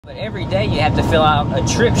But every day you have to fill out a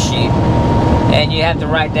trip sheet, and you have to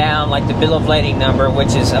write down like the bill of lading number,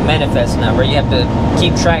 which is a manifest number. You have to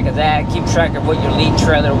keep track of that, keep track of what your lead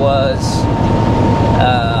trailer was,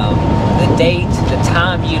 the date, the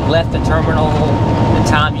time you left the terminal, the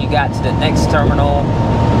time you got to the next terminal.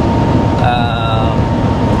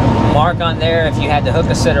 Mark on there if you had to hook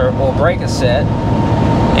a set or break a set,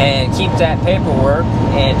 and keep that paperwork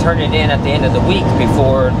and turn it in at the end of the week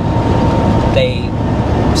before they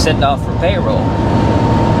send off for payroll.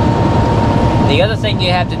 The other thing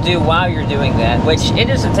you have to do while you're doing that, which it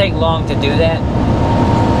doesn't take long to do that,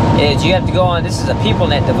 is you have to go on, this is a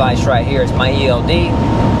Peoplenet device right here, it's my ELD.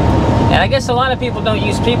 And I guess a lot of people don't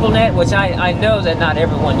use Peoplenet, which I know that not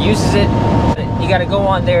everyone uses it. But you got to go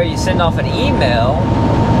on there, you send off an email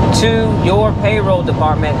to your payroll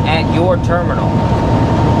department at your terminal.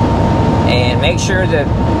 And make sure that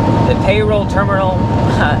the payroll terminal,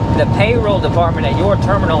 the payroll department at your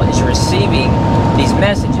terminal is receiving these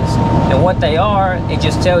messages. And what they are, it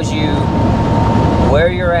just tells you where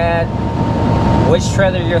you're at, which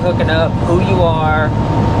trailer you're hooking up, who you are,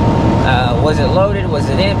 was it loaded, was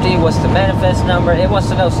it empty, what's the manifest number. It wants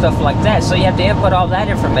to know stuff like that. So you have to input all that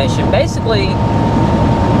information. Basically,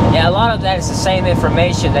 yeah, a lot of that is the same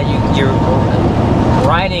information that you're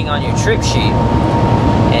writing on your trip sheet.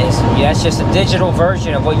 And that's just a digital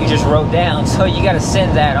version of what you just wrote down. So you got to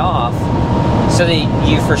send that off so that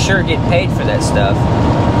you for sure get paid for that stuff.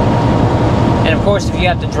 And of course, if you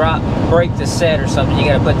have to break the set or something, you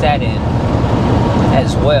got to put that in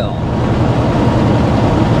as well.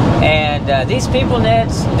 And these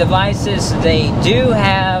Peoplenet devices, they do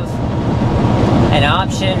have an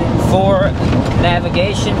option for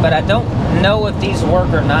navigation, but I don't know if these work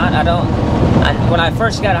or not. When I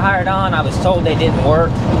first got hired on, I was told they didn't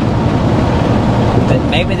work. But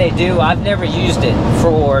maybe they do. I've never used it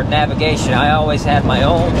for navigation. I always had my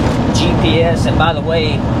own GPS. And by the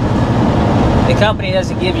way, the company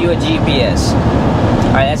doesn't give you a GPS.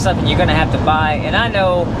 All right, that's something you're going to have to buy. And I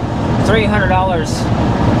know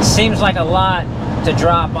 $300 seems like a lot to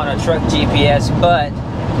drop on a truck GPS, but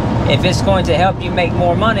if it's going to help you make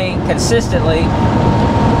more money consistently,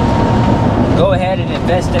 go ahead and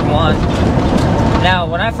invest in one. Now,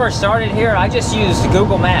 when I first started here, I just used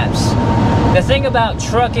Google Maps. The thing about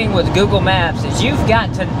trucking with Google Maps is you've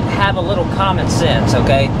got to have a little common sense,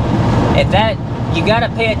 okay? You got to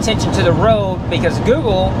pay attention to the road, because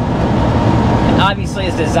Google obviously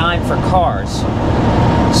is designed for cars.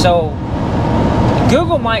 So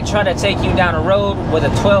Google might try to take you down a road with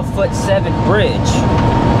a 12'7" bridge.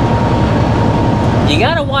 You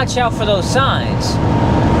got to watch out for those signs.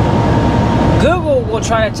 Google will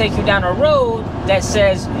try to take you down a road that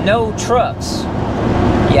says no trucks.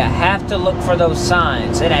 You have to look for those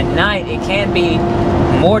signs. And at night, it can be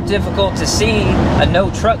more difficult to see a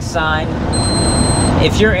no truck sign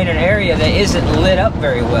if you're in an area that isn't lit up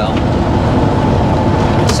very well.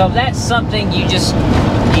 So that's something you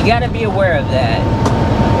got to be aware of that.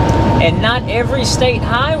 And not every state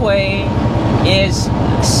highway is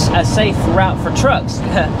a safe route for trucks.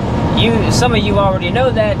 Some of you already know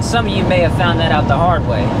that. Some of you may have found that out the hard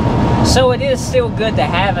way. So it is still good to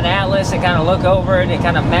have an atlas and kind of look over it and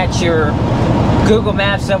kind of match your Google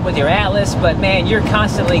Maps up with your atlas. But man, you're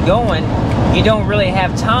constantly going. You don't really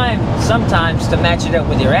have time sometimes to match it up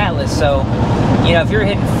with your atlas. So, you know, if you're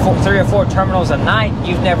hitting 3 or 4 terminals a night,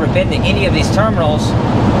 you've never been to any of these terminals,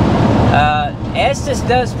 Estes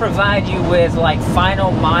does provide you with like final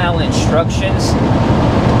mile instructions.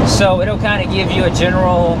 So it'll kind of give you a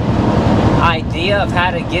general idea of how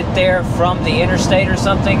to get there from the interstate or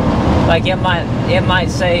something. Like it might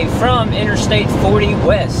say from Interstate 40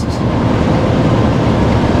 West.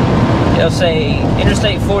 It'll say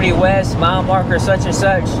Interstate 40 West, mile marker such and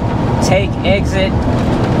such, take exit,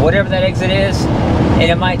 whatever that exit is, and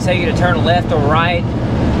it might tell you to turn left or right,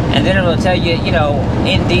 and then it'll tell you, you know,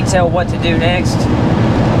 in detail what to do next.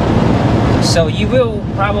 So you will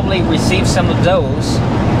probably receive some of those.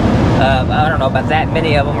 I don't know about that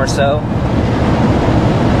many of them or so.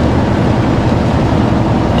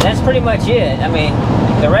 And that's pretty much it. I mean,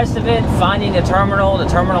 the rest of it, finding the terminal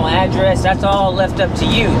address, that's all left up to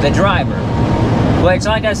you, the driver. Which,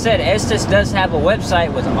 like I said, Estes does have a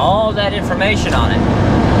website with all that information on it.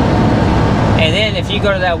 And then if you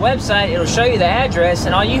go to that website, it'll show you the address,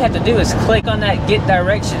 and all you have to do is click on that Get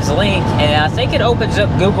Directions link, and I think it opens up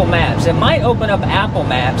Google Maps. It might open up Apple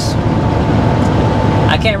Maps.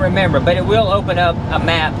 I can't remember, but it will open up a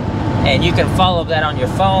map, and you can follow that on your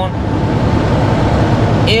phone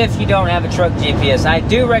if you don't have a truck GPS. I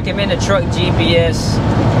do recommend a truck GPS,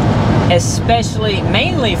 especially,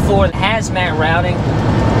 mainly for hazmat routing.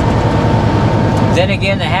 Then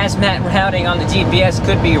again, the hazmat routing on the GPS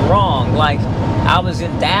could be wrong. Like, I was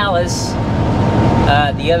in Dallas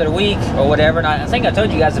the other week or whatever, and I think I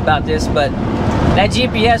told you guys about this, but that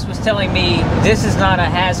GPS was telling me this is not a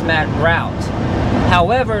hazmat route.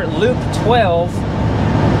 However, Loop 12,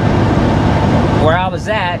 where I was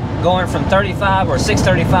at, going from 35 or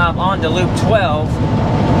 635 on to Loop 12,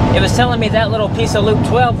 it was telling me that little piece of Loop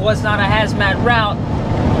 12 was not a hazmat route.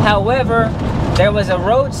 However, there was a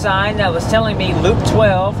road sign that was telling me Loop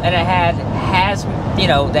 12, and it had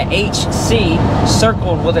the HC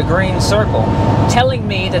circled with a green circle, telling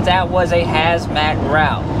me that that was a hazmat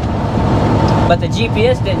route. But the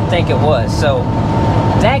GPS didn't think it was, so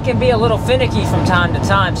that can be a little finicky from time to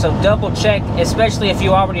time, so double check, especially if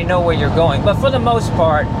you already know where you're going. But for the most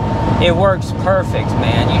part, it works perfect,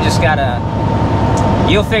 man. You just gotta,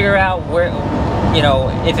 you'll figure out where,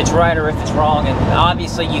 if it's right or if it's wrong, and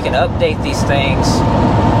obviously you can update these things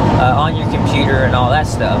on your computer and all that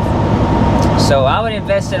stuff. So I would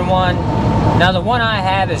invest in one. Now the one I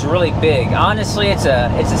have is really big. Honestly, it's a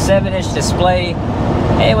 7-inch display.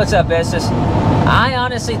 Hey, what's up, Estes? I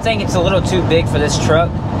honestly think it's a little too big for this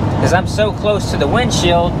truck because I'm so close to the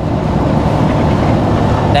windshield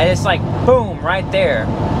that it's like boom right there,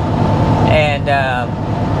 and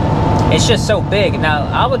it's just so big. Now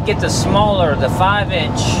I would get the smaller, the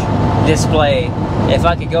 5-inch display. If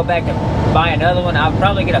I could go back and buy another one, I'd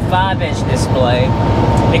probably get a 5-inch display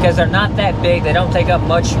because they're not that big. They don't take up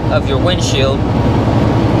much of your windshield.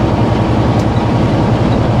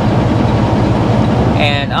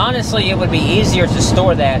 And honestly, it would be easier to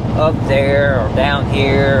store that up there or down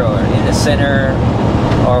here or in the center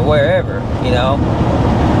or wherever,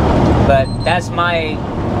 But that's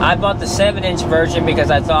I bought the 7-inch version because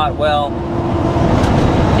I thought, well,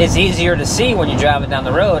 it's easier to see when you're driving down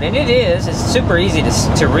the road. And it is. It's super easy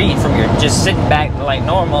to read from your just sitting back like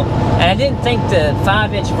normal. And I didn't think the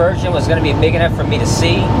 5-inch version was going to be big enough for me to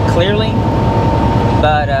see clearly.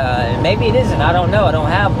 But maybe it isn't. I don't know. I don't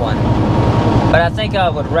have one. But I think I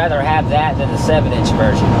would rather have that than the 7-inch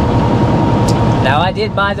version. Now, I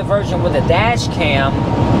did buy the version with a dash cam,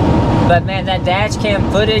 but man, that dash cam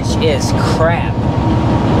footage is crap.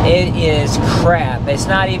 It is crap. It's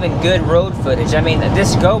not even good road footage. I mean,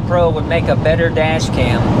 this GoPro would make a better dash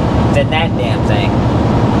cam than that damn thing.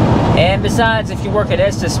 And besides, if you work at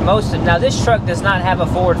Estes, now this truck does not have a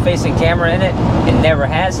forward-facing camera in it. It never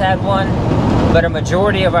has had one. But a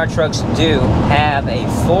majority of our trucks do have a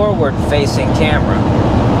forward-facing camera.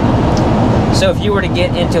 So if you were to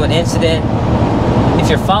get into an incident, if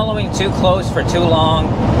you're following too close for too long,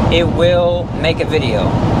 it will make a video.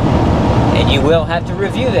 And you will have to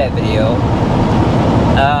review that video.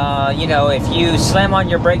 If you slam on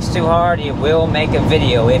your brakes too hard, it will make a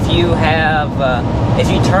video. If you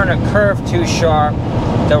turn a curve too sharp,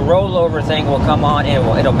 the rollover thing will come on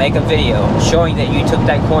and it'll make a video showing that you took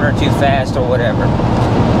that corner too fast or whatever.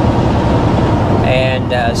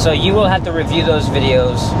 And so you will have to review those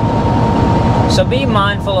videos. So be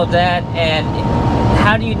mindful of that. And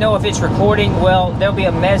how do you know if it's recording? Well, there'll be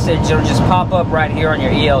a message that'll just pop up right here on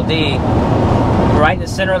your ELD. Right in the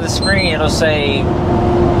center of the screen, it'll say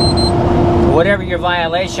whatever your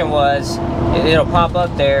violation was, it'll pop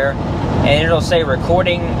up there, and it'll say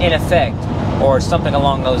recording in effect, or something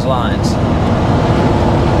along those lines,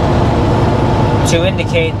 to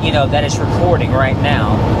indicate, that it's recording right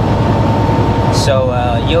now. So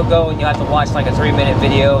you'll go and you'll have to watch like a 3-minute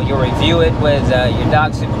video. You'll review it with your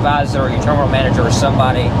dock supervisor or your terminal manager or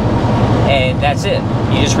somebody, and that's it.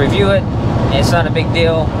 You just review it, and it's not a big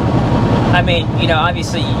deal. I mean,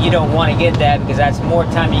 obviously you don't want to get that because that's more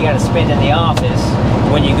time you got to spend in the office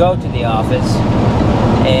when you go to the office.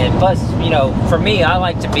 And plus, for me, I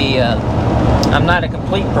like to be, I'm not a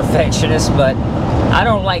complete perfectionist, but I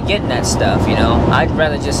don't like getting that stuff, I'd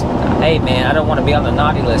rather just, hey man, I don't want to be on the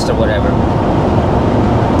naughty list or whatever.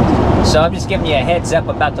 So I'm just giving you a heads up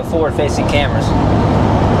about the forward-facing cameras.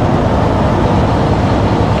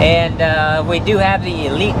 And we do have the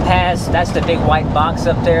Elite Pass. That's the big white box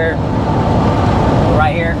up there,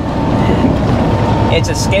 right here. It's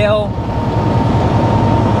a scale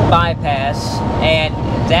bypass, and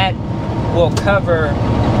that will cover,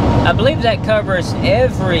 I believe that covers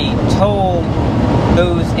every toll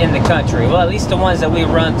booth in the country. Well, at least the ones that we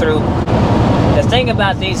run through. The thing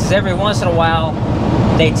about these is every once in a while,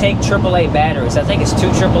 they take AAA batteries. I think it's 2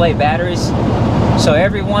 AAA batteries. So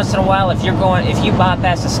every once in a while, if you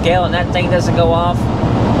bypass the scale and that thing doesn't go off,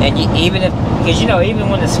 and because even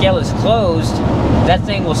when the scale is closed, that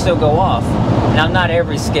thing will still go off. Now, not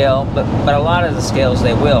every scale, but a lot of the scales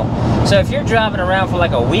they will. So if you're driving around for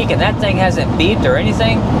like a week and that thing hasn't beeped or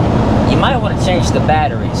anything, you might want to change the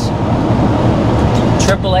batteries.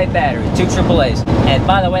 AAA battery, 2 AAAs. And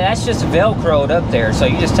by the way, that's just Velcroed up there, so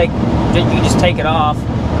you just take it off.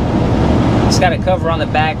 It's got a cover on the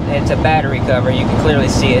back. It's a battery cover. You can clearly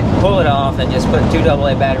see it. Pull it off and just put 2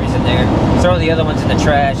 AA batteries in there. Throw the other ones in the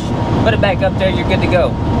trash. Put it back up there. You're good to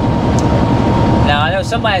go. Now, I know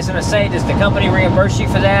somebody's going to say, does the company reimburse you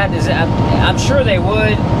for that? I'm sure they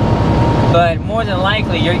would, but more than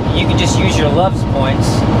likely, you can just use your Love's points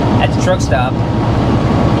at the truck stop.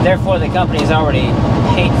 Therefore, the company's already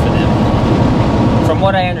paid for them. From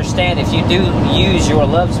what I understand, if you do use your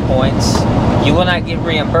Love's points, you will not get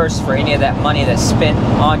reimbursed for any of that money that's spent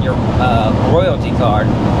on your royalty card,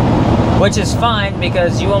 which is fine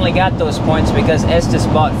because you only got those points because Estes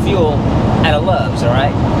bought fuel at a Love's, all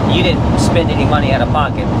right? You didn't spend any money out of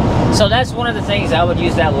pocket. So that's one of the things I would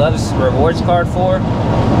use that Love's rewards card for.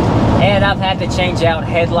 And I've had to change out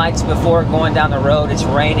headlights before going down the road. It's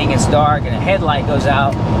raining, it's dark, and a headlight goes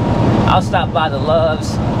out. I'll stop by the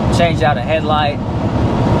Love's, change out a headlight.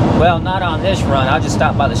 Well, not on this run. I'll just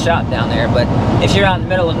stop by the shop down there. But if you're out in the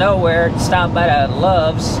middle of nowhere, stop by the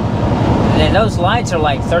Love's. And those lights are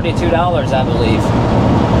like $32, I believe.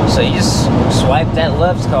 So you just swipe that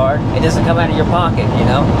Love's card. It doesn't come out of your pocket, you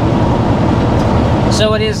know.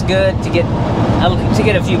 So it is good to get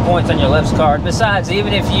a few points on your Love's card. Besides,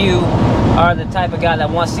 even if you are the type of guy that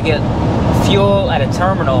wants to get fuel at a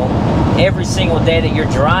terminal every single day that you're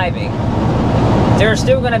driving, there are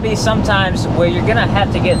still going to be some times where you're going to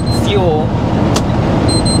have to get fuel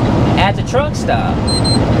at the truck stop.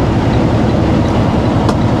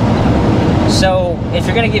 So if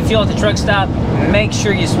you're going to get fuel at the truck stop, make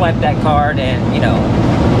sure you swipe that card. And, you know,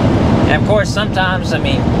 and of course, sometimes, I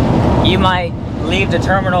mean, you might leave the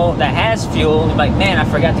terminal that has fuel, you're like, man, I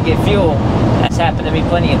forgot to get fuel. That's happened to me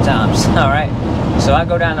plenty of times. All right, so I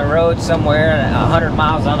go down the road somewhere, 100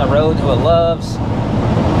 miles on the road to a Love's,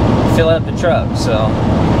 fill up the truck. So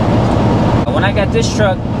when I got this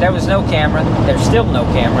truck, there was no camera. There's still no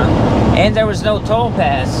camera, and there was no toll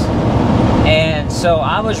pass. And so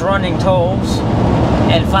I was running tolls,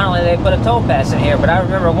 and finally they put a toll pass in here. But I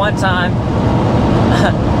remember one time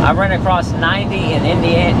I ran across 90 in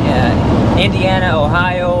Indiana,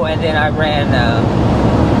 Ohio, and then I ran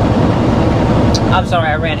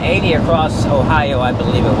I ran 80 across Ohio, I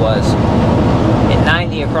believe it was, and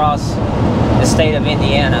 90 across the state of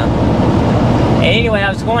Indiana. And anyway, I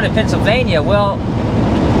was going to Pennsylvania. Well,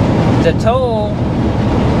 the toll,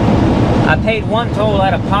 I paid one toll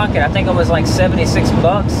out of pocket. I think it was like 76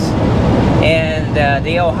 bucks. And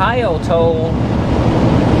the Ohio toll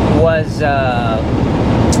was,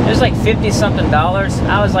 it was like 50-something dollars.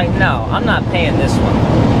 I was like, no, I'm not paying this one.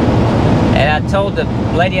 And I told the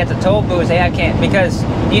lady at the toll booth, hey, I can't, because,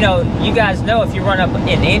 you know, you guys know if you run up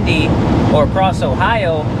in Indy or across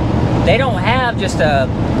Ohio, they don't have just a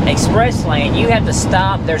express lane. You have to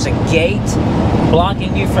stop. There's a gate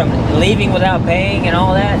blocking you from leaving without paying and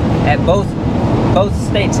all that. And both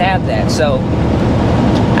states have that. So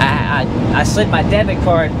I slid my debit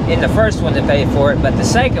card in the first one to pay for it, but the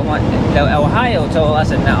second one, the Ohio toll, I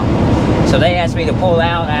said no. So they asked me to pull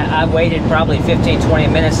out. I waited probably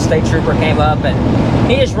 15-20 minutes. The state trooper came up and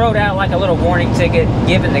he just wrote out like a little warning ticket,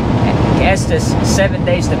 giving the Estes 7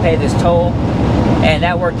 days to pay this toll, and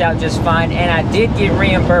that worked out just fine. And I did get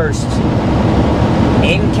reimbursed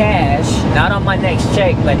in cash, not on my next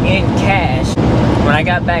check, but in cash. When I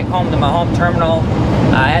got back home to my home terminal,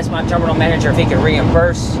 I asked my terminal manager if he could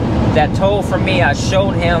reimburse that toll for me. I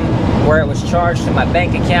showed him where it was charged to my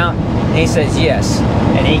bank account, and he says yes.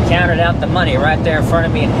 And he counted out the money right there in front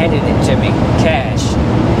of me and handed it to me, cash.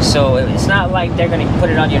 So it's not like they're going to put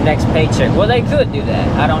it on your next paycheck. Well, they could do that.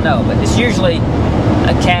 I don't know, but it's usually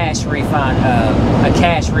a cash refund. A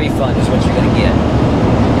cash refund is what you're going to get.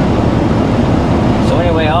 So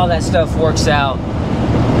anyway, all that stuff works out.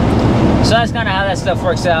 So that's kind of how that stuff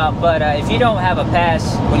works out. But if you don't have a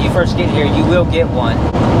pass when you first get here, you will get one.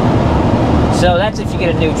 So that's if you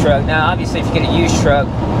get a new truck. Now, obviously, if you get a used truck,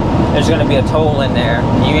 there's going to be a toll in there.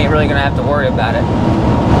 You ain't really going to have to worry about it.